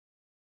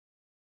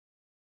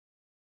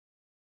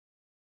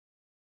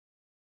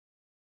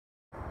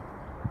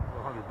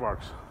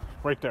$100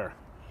 right there.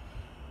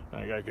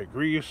 I gotta get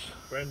grease,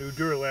 brand new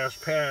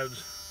Duralast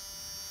pads.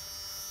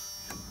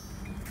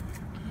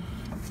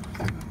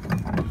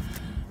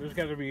 There's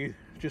got to be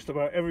just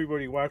about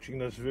everybody watching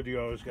this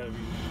video has got to be,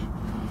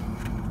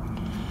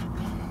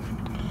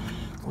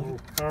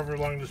 however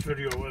long this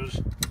video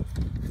was.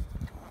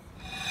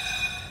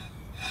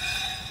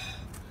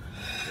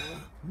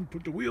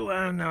 Put the wheel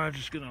on, now I'm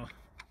just gonna,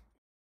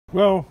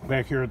 well,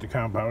 back here at the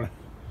compound.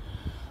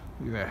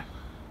 Look at that.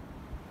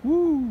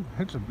 Woo,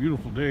 it's a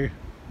beautiful day.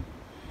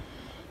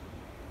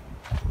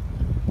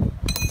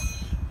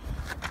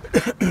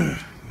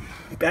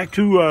 Back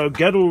to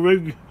ghetto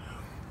rig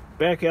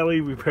back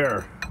alley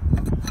repair.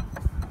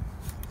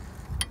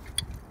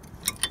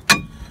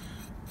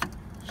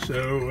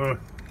 So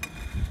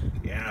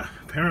yeah,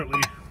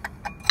 apparently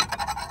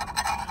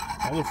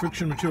all the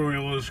friction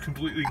material is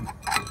completely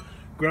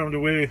ground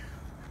away.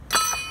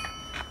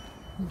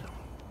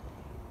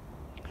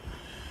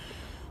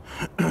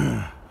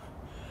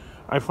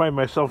 I find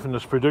myself in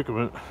this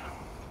predicament.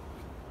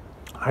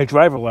 I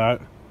drive a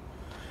lot.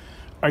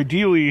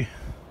 Ideally,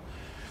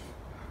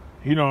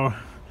 you know,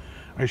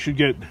 I should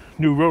get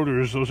new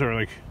rotors. Those are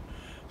like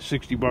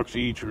 $60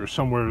 each or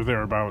somewhere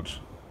thereabouts.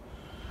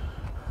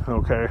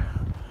 Okay,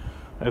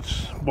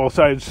 that's both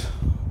sides.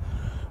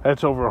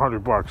 That's over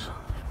 $100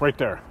 right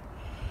there.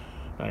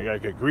 I gotta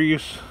get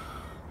grease,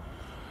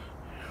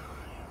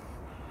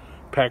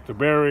 pack the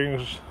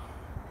bearings.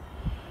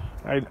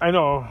 I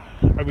know,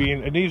 I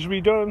mean, it needs to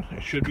be done.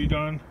 It should be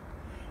done.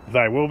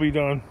 That will be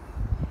done.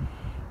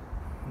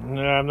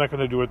 Nah, I'm not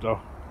gonna do it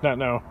though. Not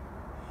now.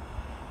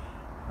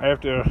 I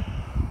have to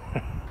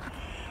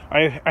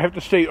I have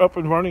to stay up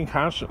and running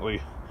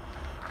constantly.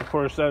 Of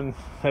course, then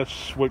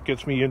that's what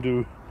gets me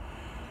into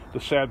the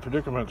sad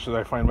predicaments that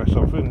I find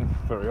myself in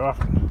very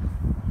often.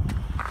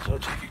 So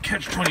it's like a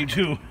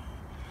catch-22.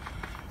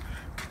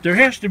 There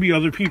has to be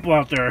other people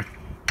out there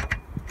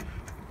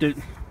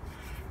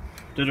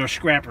that are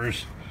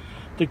scrappers,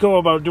 that go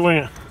about doing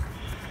it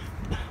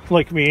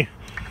like me,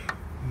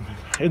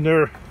 and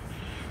they're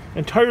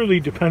entirely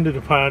dependent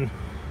upon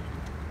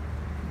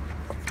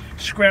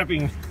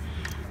scrapping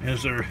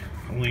as their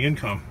only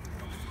income.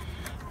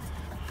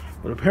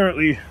 But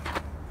apparently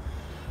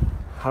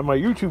on my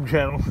YouTube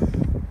channel,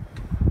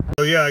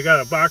 oh yeah, I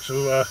got a box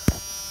of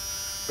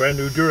brand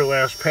new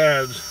Duralast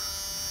pads.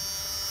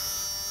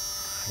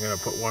 I'm gonna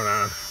put one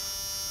on.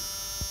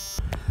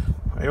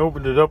 I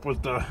opened it up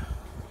with the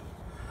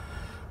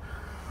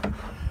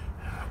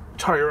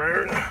tire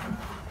iron.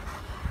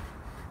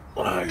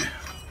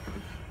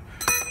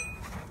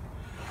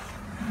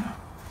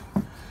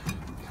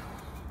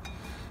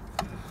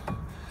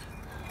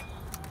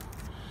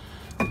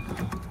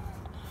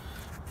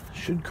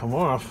 Should come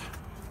off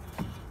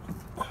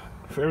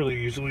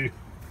fairly easily.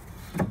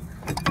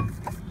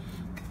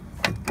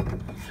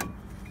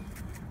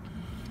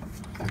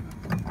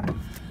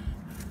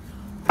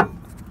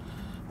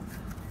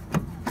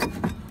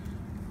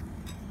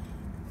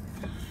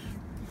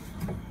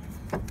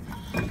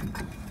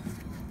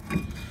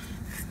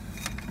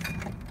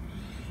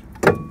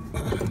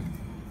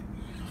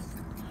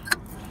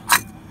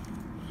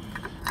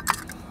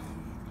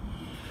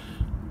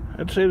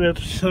 I'd say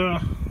that's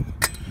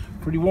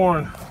pretty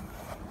worn.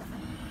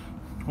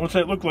 What's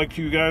that look like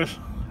to you guys?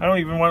 I don't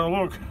even want to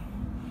look.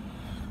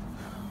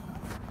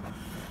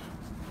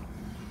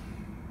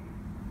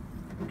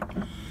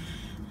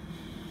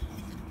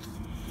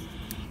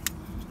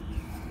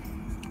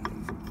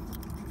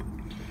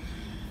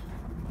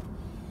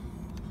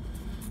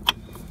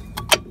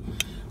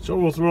 So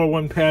we'll throw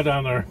one pad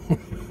on there.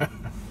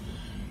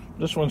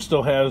 This one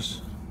still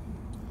has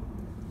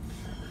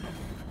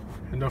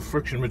enough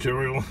friction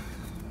material.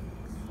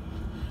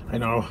 I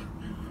know.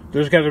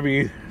 There's got to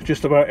be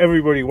just about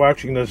everybody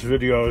watching this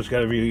video has got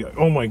to be,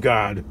 oh my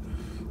god,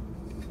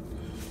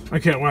 I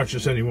can't watch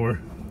this anymore.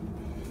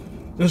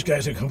 This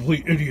guy's a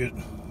complete idiot.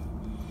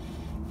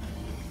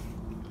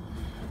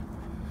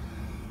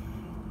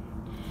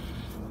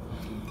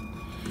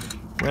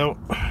 Well,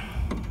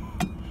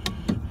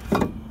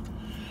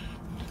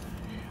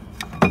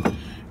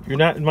 you're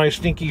not in my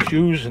stinky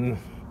shoes, and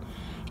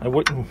I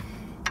wouldn't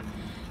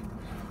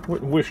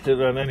wish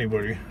it on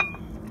anybody.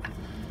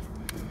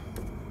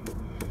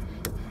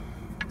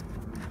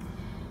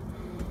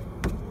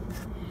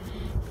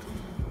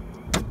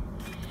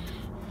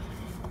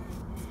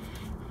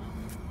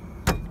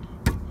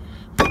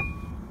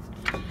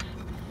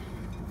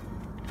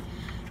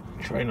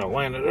 Trying to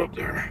line it up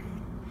there.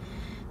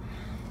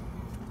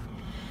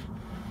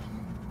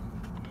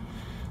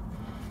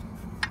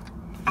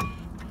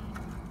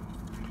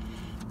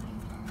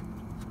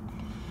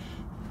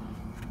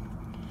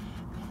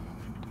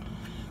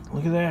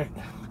 Look at that.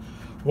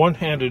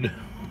 One-handed.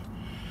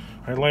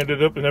 I lined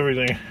it up and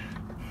everything.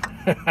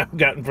 I've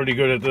gotten pretty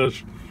good at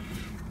this.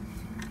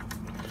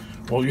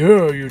 Well,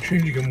 yeah, you're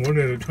changing them one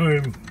at a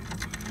time.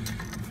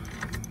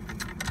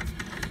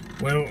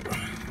 Well,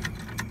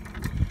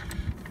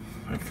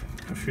 I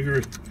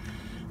figured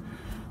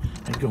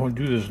I'd go and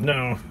do this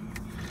now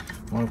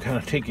while I'm kind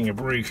of taking a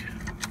break.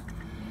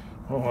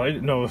 Oh, I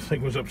didn't know the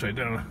thing was upside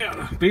down.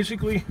 Yeah,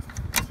 basically,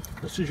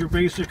 this is your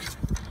basic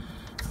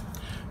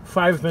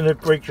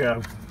 5-minute brake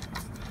job,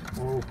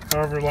 or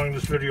however long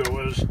this video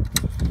was.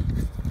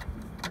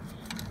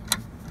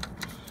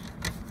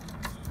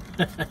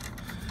 It's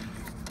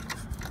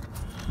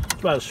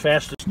about as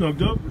fast as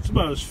snugged up. It's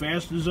about as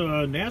fast as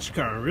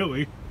NASCAR,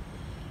 really, if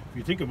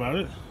you think about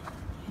it.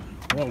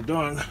 Well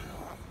done.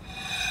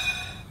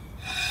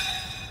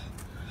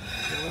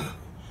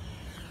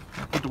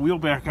 Put the wheel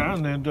back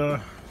on and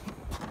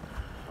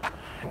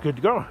good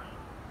to go.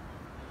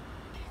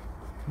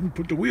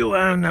 Put the wheel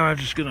on. Now I'm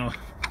just gonna